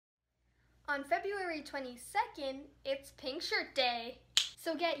On February 22nd, it's Pink Shirt Day.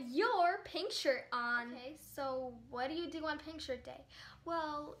 So get your pink shirt on. Okay, so what do you do on Pink Shirt Day?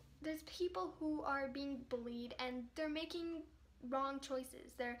 Well, there's people who are being bullied and they're making wrong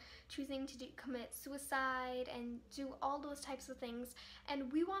choices. They're choosing to commit suicide and do all those types of things.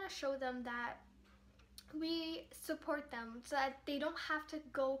 And we want to show them that we support them so that they don't have to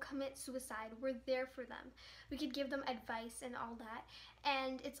go commit suicide. We're there for them. We could give them advice and all that.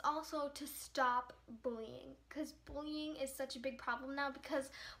 And it's also to stop bullying, because bullying is such a big problem now because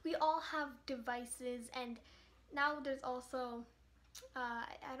we all have devices, and now there's also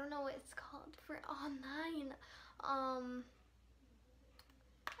I don't know what it's called for online. I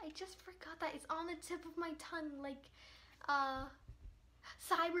just forgot that. It's on the tip of my tongue. Like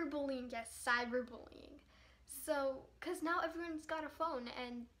cyberbullying. Yes, cyberbullying. So, because now everyone's got a phone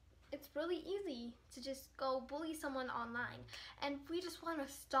and it's really easy to just go bully someone online, and we just want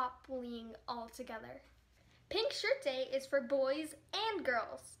to stop bullying altogether. Pink Shirt Day is for boys and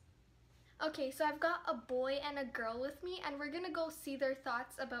girls. Okay, so I've got a boy and a girl with me, and we're gonna go see their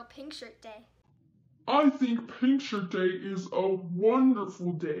thoughts about Pink Shirt Day. I think Pink Shirt Day is a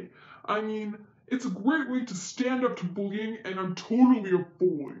wonderful day. I mean, it's a great way to stand up to bullying, and I'm totally a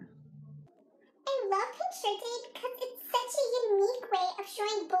boy. I love Pink Shirt Day because it's such a unique way of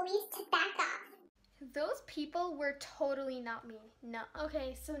showing bullies to back off. Those people were totally not me. No.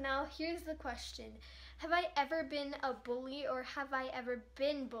 Okay, so now here's the question. Have I ever been a bully, or have I ever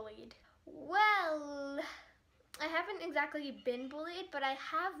been bullied? Well, I haven't exactly been bullied, but I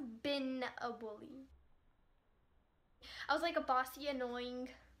have been a bully. I was like a bossy, annoying,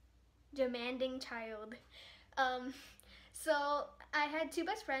 demanding child. So I had two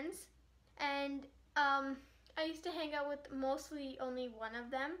best friends, and I used to hang out with mostly only one of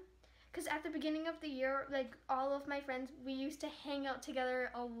them, because at the beginning of the year, like all of my friends, we used to hang out together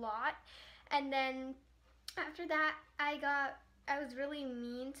a lot, and then after that I was really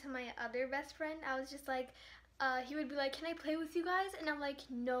mean to my other best friend. I was just like, he would be like, can I play with you guys? And I'm like,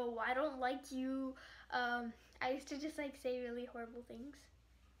 no, I don't like you. I used to just like say really horrible things.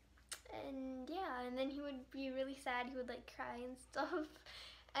 And yeah, and then he would be really sad. He would like cry and stuff.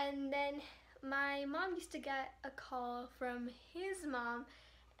 And then my mom used to get a call from his mom,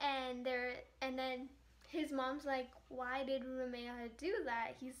 and then his mom's like, why did Rumeha do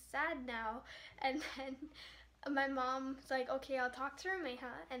that? He's sad now. And then my mom's like, okay, I'll talk to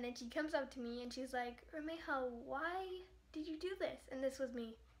Rumeha. And then she comes up to me and she's like, Rumeha, why did you do this? And this was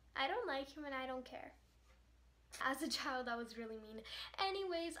me. I don't like him and I don't care. As a child, I was really mean.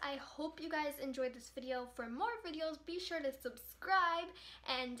 Anyways, I hope you guys enjoyed this video. For more videos, be sure to subscribe,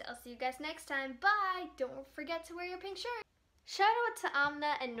 and I'll see you guys next time. Bye! Don't forget to wear your pink shirt. Shout out to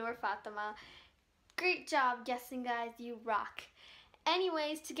Amna and Noor Fatima. Great job guessing, guys. You rock.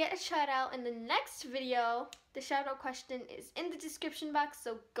 Anyways, to get a shout out in the next video, the shout out question is in the description box,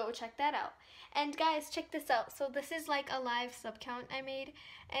 so go check that out. And guys, check this out. So this is like a live sub count I made,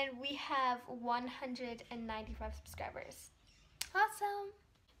 and we have 195 subscribers. Awesome!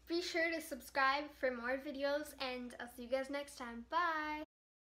 Be sure to subscribe for more videos, and I'll see you guys next time. Bye!